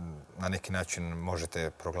na neki način možete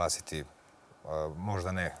proglasiti,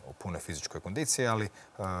 možda ne u punoj fizičkoj kondiciji, ali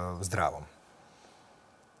zdravom?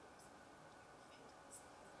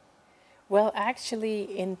 Well, actually,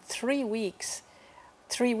 in 3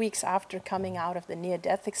 weeks after coming out of the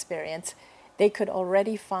near-death experience, they could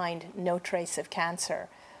already find no trace of cancer,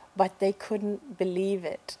 but they couldn't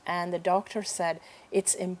believe it. And the doctor said,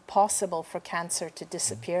 it's impossible for cancer to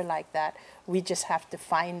disappear like that. We just have to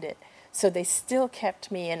find it. So they still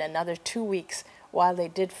kept me in another 2 weeks while they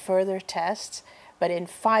did further tests. But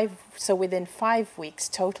within 5 weeks,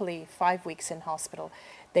 totally 5 weeks in hospital,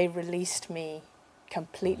 they released me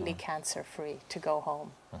completely cancer-free to go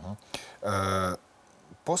home.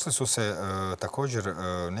 Poslije su se također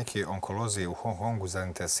neki onkolozi u Hong Kongu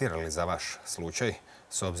zainteresirali za vaš slučaj,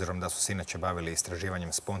 s obzirom da su se inače bavili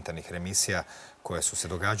istraživanjem spontanih remisija koje su se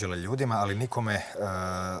događale ljudima, ali nikome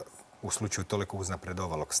u slučaju toliko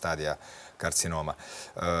uznapredovalog stadija karcinoma.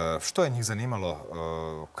 Što je njih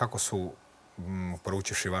zanimalo? Kako su,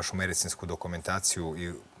 proučivši vašu medicinsku dokumentaciju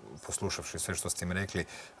i poslušavši sve što ste im rekli,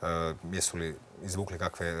 jesu li izvukli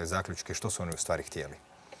kakve zaključke? Što su oni u stvari htjeli?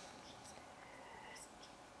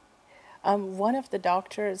 One of the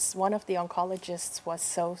doctors, one of the oncologists was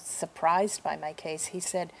so surprised by my case. He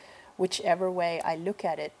said, whichever way I look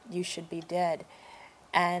at it, you should be dead.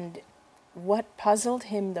 And what puzzled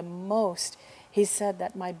him the most, he said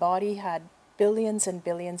that my body had billions and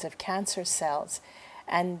billions of cancer cells,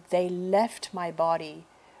 and they left my body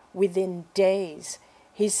within days.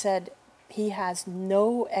 He said he has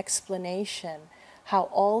no explanation how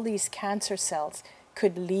all these cancer cells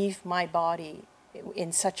could leave my body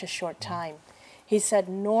in such a short time. He said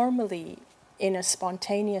normally in a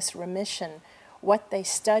spontaneous remission, what they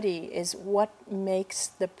study is what makes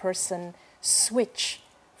the person switch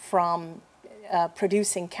from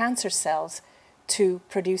producing cancer cells to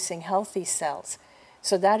producing healthy cells.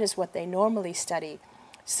 So that is what they normally study.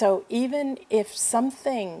 So even if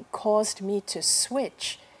something caused me to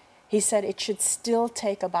switch, he said it should still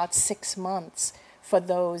take about 6 months for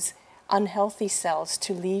those unhealthy cells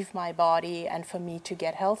to leave my body and for me to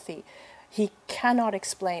get healthy. He cannot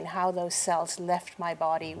explain how those cells left my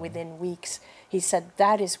body within weeks. He said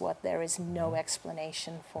that is what there is no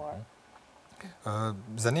explanation for.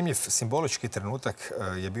 Zanimljiv simbolički trenutak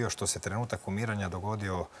je bio što se trenutak umiranja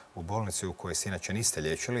dogodio u bolnici u kojoj se inače niste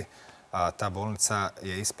liječili, a ta bolnica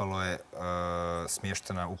je ispalo je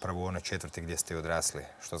smještena upravo u onoj četvrti gdje ste odrasli,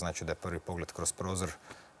 što znači da je prvi pogled kroz prozor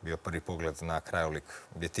bio prvi pogled na krajolik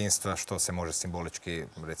djetinjstva, što se može simbolički,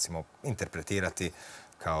 recimo, interpretirati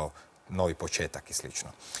kao novi početak i slično.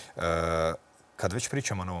 Kad već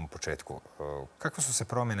pričamo o novom početku, kakve su se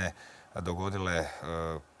promjene dogodile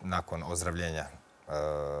nakon ozdravljenja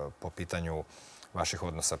po pitanju vaših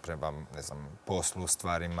odnosa prema, ne znam, poslu,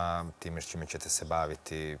 stvarima, time s čime ćete se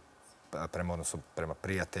baviti, prema odnosu prema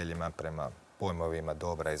prijateljima, prema pojmovima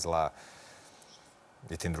dobra i zla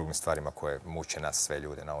i tim drugim stvarima koje muče nas sve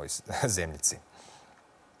ljude na ovoj zemljici?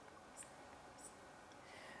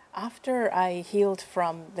 After I healed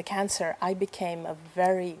from the cancer, I became a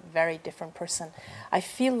very, very different person. I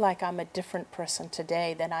feel like I'm a different person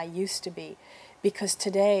today than I used to be, because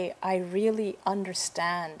today I really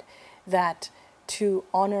understand that to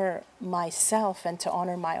honor myself and to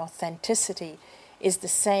honor my authenticity is the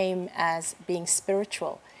same as being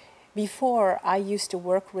spiritual. Before, I used to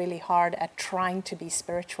work really hard at trying to be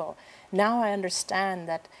spiritual. Now I understand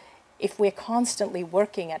that if we're constantly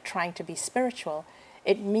working at trying to be spiritual,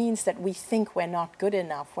 it means that we think we're not good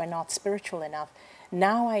enough, we're not spiritual enough.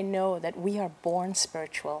 Now I know that we are born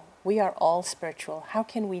spiritual. We are all spiritual. How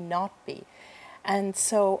can we not be? And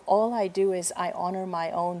so all I do is I honor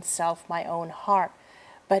my own self, my own heart.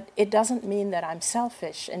 But it doesn't mean that I'm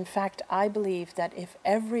selfish. In fact, I believe that if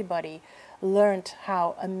everybody learned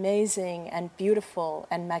how amazing and beautiful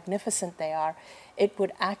and magnificent they are, it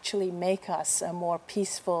would actually make us a more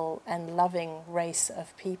peaceful and loving race of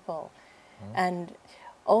people. And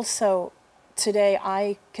also, today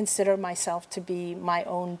I consider myself to be my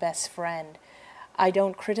own best friend. I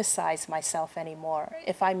don't criticize myself anymore.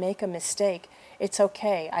 If I make a mistake, it's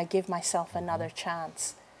okay. I give myself another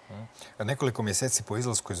chance. Nekoliko mjeseci po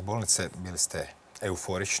izlasku iz bolnice bili ste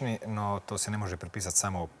euforični, no to se ne može pripisati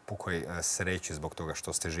samo pukoj sreći zbog toga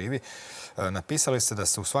što ste živi. Napisali ste da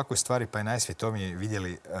ste u svakoj stvari, pa i najsvjetovnije,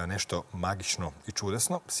 vidjeli nešto magično i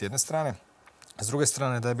čudesno, s jedne strane. S druge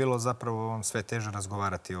strane, da je bilo zapravo vam sve teže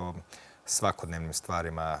razgovarati o svakodnevnim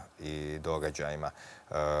stvarima i događajima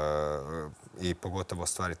i pogotovo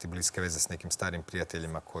ostvariti bliske veze s nekim starim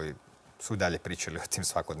prijateljima koji su dalje pričali o tim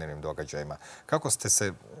svakodnevnim događajima. Kako ste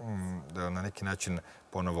se na neki način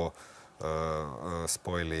ponovo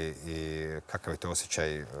spojili i kakav je to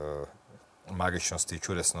osjećaj magičnosti,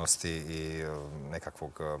 čudesnosti i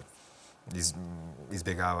nekakvog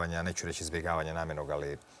izbjegavanja, neću reći izbjegavanja namjernog,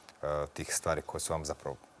 ali tih stvari koje su vam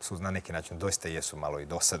zapravo su na neki način doista jesu malo i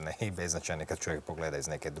dosadne i beznačajne kad čovjek pogleda iz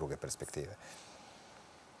neke druge perspektive.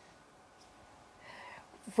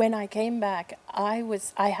 When I came back,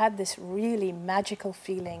 I had this really magical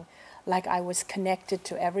feeling like I was connected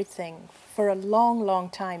to everything. For a long,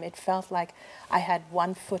 long time, it felt like I had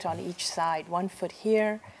one foot on each side, one foot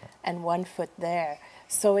here and one foot there.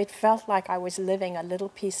 So it felt like I was living a little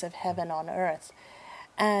piece of heaven on earth.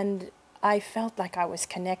 And I felt like I was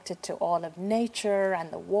connected to all of nature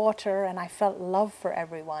and the water, and I felt love for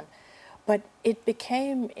everyone. But it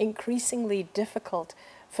became increasingly difficult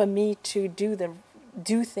for me to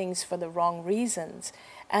do things for the wrong reasons.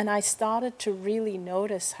 And I started to really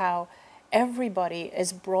notice how everybody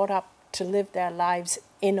is brought up to live their lives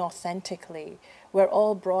inauthentically. We're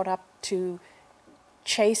all brought up to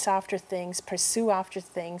chase after things, pursue after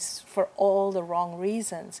things for all the wrong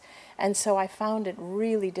reasons. And so I found it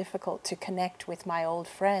really difficult to connect with my old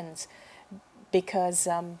friends because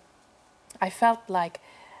I felt like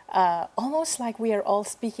almost like we are all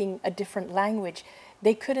speaking a different language.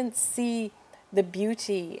 They couldn't see the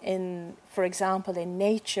beauty in, for example, in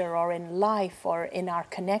nature or in life or in our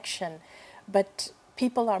connection. But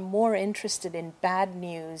people are more interested in bad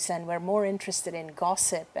news, and we're more interested in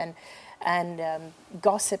gossip, and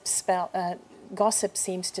gossip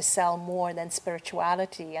seems to sell more than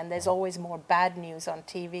spirituality, and there's always more bad news on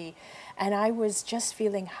TV. And I was just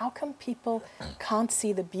feeling, how come people can't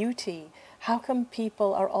see the beauty? How come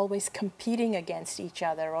people are always competing against each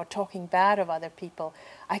other or talking bad of other people?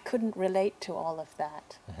 I couldn't relate to all of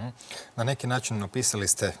that. Na neki način opisali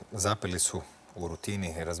ste zapelicu u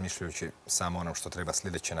rutini, razmišljajući samo onom što treba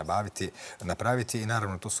sljedeće napraviti i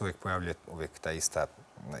naravno tu se uvijek pojavljuje ta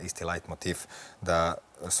isti leitmotiv da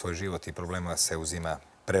svoj život i problema se uzima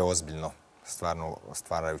preozbiljno, stvarno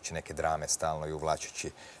stvarajući neke drame stalno i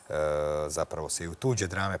uvlačeći zapravo se i u tuđe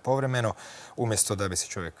drame povremeno, umjesto da bi se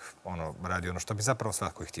čovjek radi ono što bi zapravo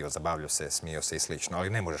svako htio, zabavljao se, smijao se i slično, ali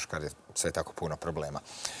ne možeš kad je sve tako puno problema.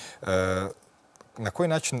 Na koji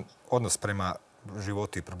način odnos prema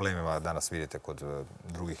životu i problemima danas vidite kod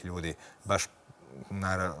drugih ljudi, baš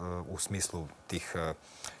u smislu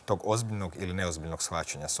tog ozbiljnog ili neozbiljnog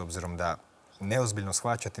shvaćanja, s obzirom da neozbiljno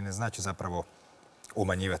shvaćati ne znači zapravo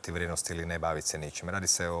umanjivati vrijednost ili ne baviti se ničim. Radi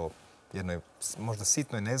se o jednoj možda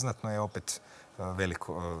sitnoj, neznatnoj, opet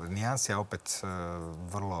veliko nijansi, a opet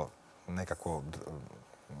vrlo nekako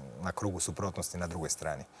na krugu suprotnosti na drugoj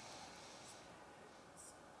strani.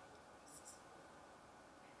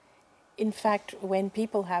 In fact, when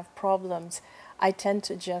people have problems, I tend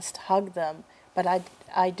to just hug them, but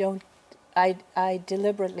I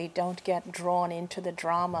deliberately don't get drawn into the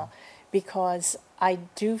drama, because I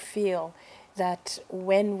do feel that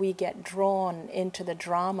when we get drawn into the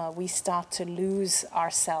drama, we start to lose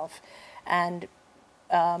ourselves. And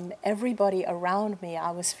everybody around me,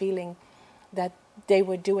 I was feeling that they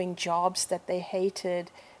were doing jobs that they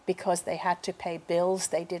hated because they had to pay bills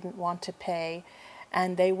they didn't want to pay.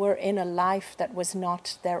 And they were in a life that was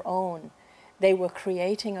not their own. They were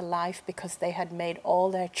creating a life because they had made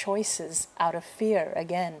all their choices out of fear,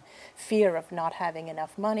 again. Fear of not having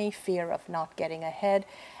enough money, fear of not getting ahead.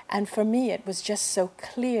 And for me, it was just so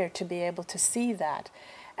clear to be able to see that.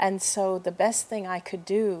 And so the best thing I could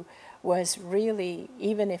do was really,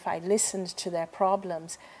 even if I listened to their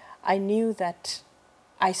problems, I knew that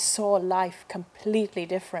I saw life completely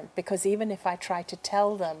different, because even if I tried to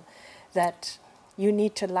tell them that you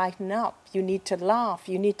need to lighten up, you need to laugh,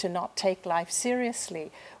 you need to not take life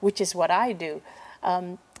seriously, which is what I do,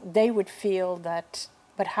 they would feel that,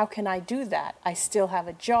 but how can I do that? I still have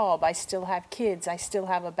a job, I still have kids, I still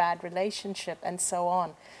have a bad relationship, and so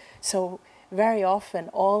on. So very often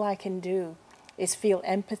all I can do is feel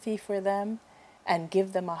empathy for them and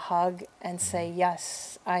give them a hug and say,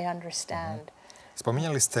 yes, I understand.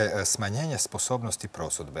 Spominjali ste smanjenje sposobnosti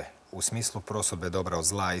prosudbe, u smislu prosudbe dobra od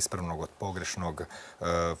zla, ispravnog od pogrešnog,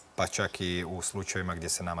 pa čak i u slučajevima gdje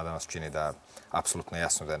se nama danas čini da apsolutno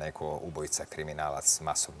jasno da je neko ubojica, kriminalac,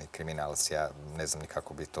 masovni kriminalac, ja ne znam ni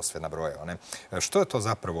kako bi to sve nabrojao. Ne? Što je to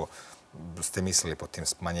zapravo ste mislili pod tim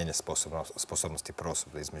smanjenje sposobnosti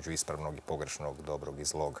prosudbe između ispravnog i pogrešnog, dobrog i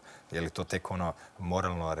zlog? Je li to tek ono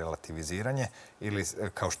moralno relativiziranje ili,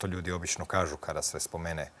 kao što ljudi obično kažu kada se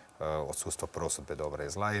spomene odsustvo prosudbe dobra i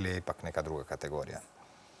zla, ili je ipak neka druga kategorija?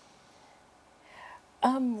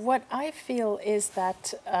 What I feel is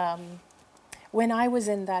that when I was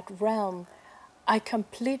in that realm, I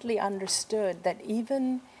completely understood that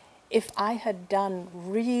even if I had done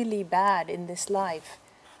really bad in this life,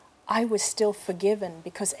 I was still forgiven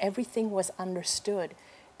because everything was understood.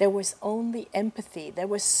 There was only empathy. There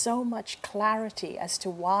was so much clarity as to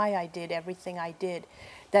why I did everything I did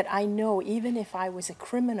that I know even if I was a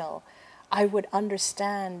criminal, I would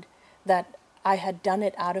understand that I had done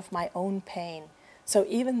it out of my own pain. So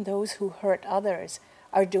even those who hurt others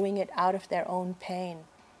are doing it out of their own pain.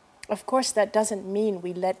 Of course, that doesn't mean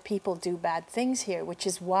we let people do bad things here, which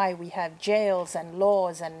is why we have jails and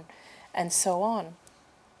laws and so on.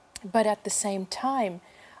 But at the same time,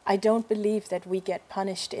 I don't believe that we get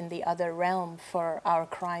punished in the other realm for our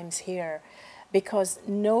crimes here, because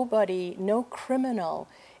nobody, no criminal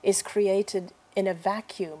is created in a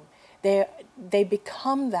vacuum. They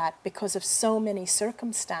become that because of so many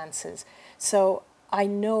circumstances. So I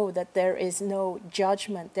know that there is no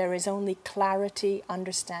judgment. There is only clarity,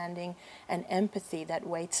 understanding, and empathy that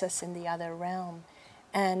waits us in the other realm.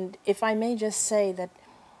 And if I may just say that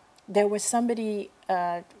there was somebody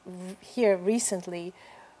here recently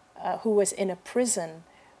who was in a prison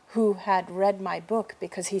who had read my book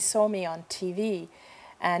because he saw me on TV,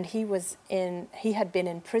 and he had been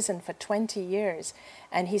in prison for 20 years,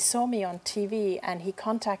 and he saw me on TV and he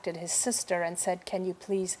contacted his sister and said, "Can you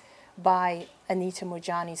please buy Anita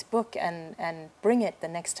Moorjani's book and bring it the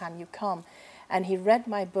next time you come?" And he read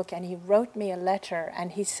my book and he wrote me a letter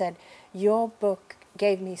and he said, "Your book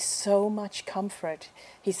gave me so much comfort,"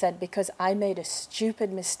 he said, "because I made a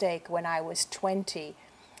stupid mistake when I was 20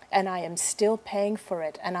 and I am still paying for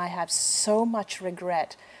it and I have so much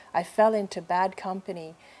regret. I fell into bad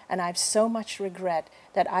company and I have so much regret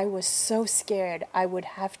that I was so scared I would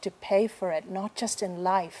have to pay for it, not just in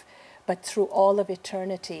life, but through all of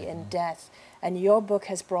eternity in death. And your book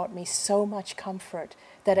has brought me so much comfort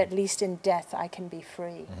that at least in death I can be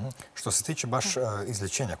free." Što se tiče baš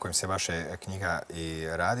izlječenja kojim se vaša knjiga i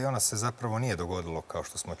radi, ona se zapravo nije dogodilo, kao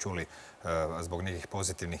što smo čuli, zbog nekih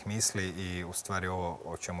pozitivnih misli i u stvari ovo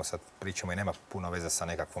o čemu sad pričamo i nema puno veze sa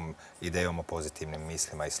nekakvom idejom o pozitivnim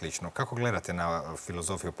mislima i slično. Kako gledate na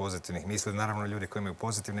filozofiju pozitivnih misli? Naravno, ljudi koji imaju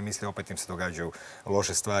pozitivne misli, opet im se događaju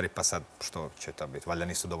loše stvari, pa sad što će to biti? Valjda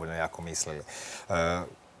nisu dovoljno jako mislili.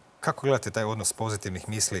 Kako gledate taj odnos pozitivnih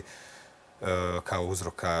misli kao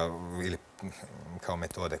uzroka ili kao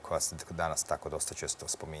metode koja se danas tako dosta često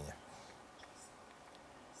spominje?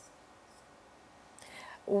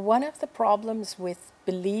 One of the problems with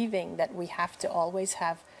believing that we have to always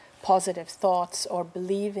have positive thoughts or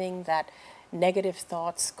believing that negative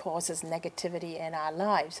thoughts causes negativity in our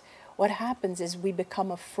lives, what happens is we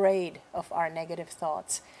become afraid of our negative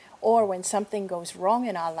thoughts. Or when something goes wrong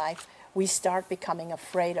in our life, we start becoming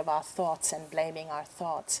afraid of our thoughts and blaming our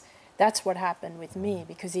thoughts. That's what happened with me,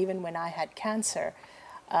 because even when I had cancer,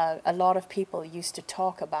 a lot of people used to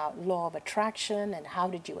talk about law of attraction and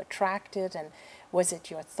how did you attract it and was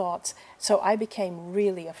it your thoughts? So I became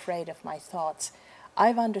really afraid of my thoughts.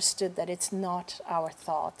 I've understood that it's not our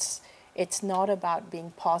thoughts. It's not about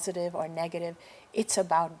being positive or negative. It's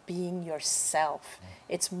about being yourself.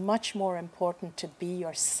 It's much more important to be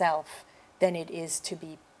yourself than it is to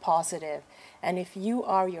be positive. And if you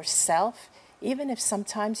are yourself, even if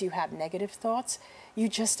sometimes you have negative thoughts, you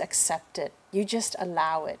just accept it. You just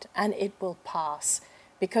allow it, and it will pass.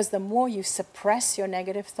 Because the more you suppress your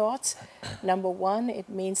negative thoughts, number one, it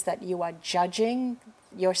means that you are judging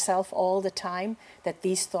yourself all the time, that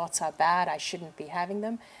these thoughts are bad, I shouldn't be having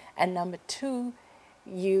them. And number two,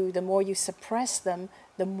 the more you suppress them,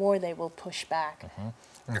 the more they will push back.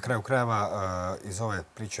 Na kraju krajeva, iz ove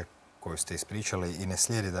priče koju ste ispričali i ne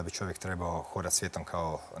slijedi da bi čovjek trebao hodati svijetom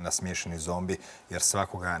kao nasmiješeni zombi, jer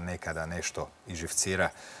svakoga nekada nešto iživcira,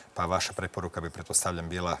 pa vaša preporuka bi, pretpostavljam,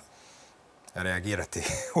 bila reagirati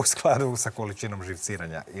u skladu sa količinom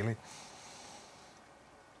živciranja, ili?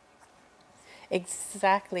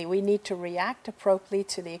 Exactly. We need to react appropriately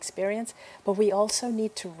to the experience, but we also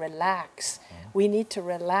need to relax. We need to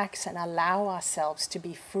relax and allow ourselves to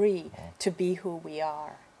be free, to be who we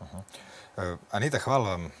are. Anita, hvala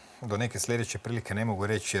vam do neke sljedeće prilike ne mogu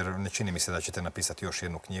reći jer ne čini mi se da ćete napisati još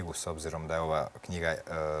jednu knjigu s obzirom da je ova knjiga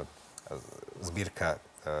zbirka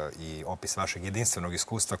i opis vašeg jedinstvenog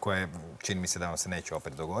iskustva koje čini mi se da vam se neće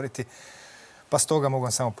opet dogoditi. Pa stoga mogu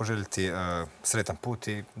vam samo poželjeti sretan put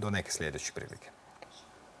i do neke sljedeće prilike.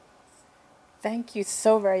 Thank you so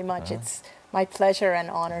very much. It's my pleasure and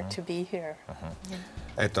honor to be here.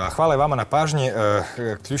 Eto, a hvala i vama na pažnji.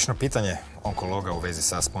 Ključno pitanje onkologa u vezi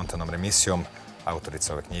sa spontanom remisijom,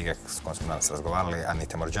 autorica ove knjige s kojom smo danas razgovarali,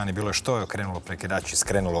 Anita Moorjani, bilo je što je okrenulo prekidač i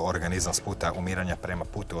skrenulo organizam s puta umiranja prema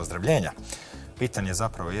putu ozdravljenja. Pitanje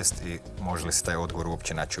zapravo jest i može li se taj odgovor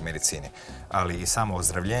uopće naći u medicini. Ali i samo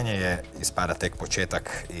ozdravljenje je ispada tek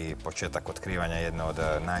početak i početak otkrivanja jedne od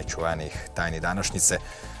najčuvanijih tajni današnjice,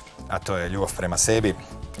 a to je ljubav prema sebi,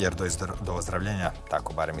 jer do ozdravljenja,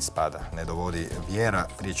 tako barem ispada, ne dovodi vjera,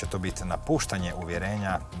 prije će to biti napuštanje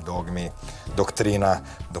uvjerenja, dogmi, doktrina,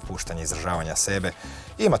 dopuštanje izražavanja sebe.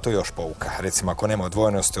 Ima tu još pouka. Recimo, ako nema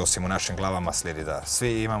odvojenosti, osim u našim glavama slijedi da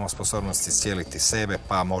svi imamo sposobnosti iscijeliti sebe,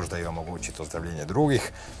 pa možda i omogućiti ozdravljenje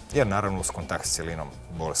drugih, jer naravno uz kontakt s cjelinom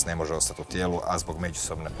bolest ne može ostati u tijelu, a zbog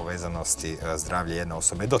međusobne povezanosti zdravlje jedne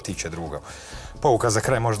osobe dotiče druga. Pouka za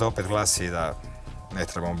kraj možda opet glasi da ne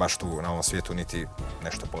trebamo baš tu na ovom svijetu niti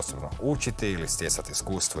nešto posebno učiti ili stjecati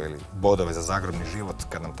iskustvo ili bodove za zagrobni život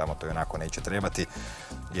kad nam tamo to onako neće trebati,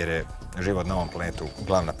 jer je život na ovom planetu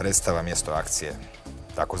glavna predstava, mjesto akcije.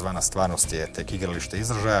 Takozvana stvarnost je tek igralište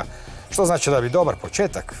izražaja, što znači da bi dobar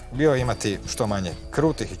početak bio imati što manje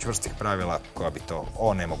krutih i čvrstih pravila koja bi to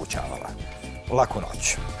onemogućavala. Laku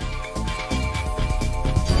noć.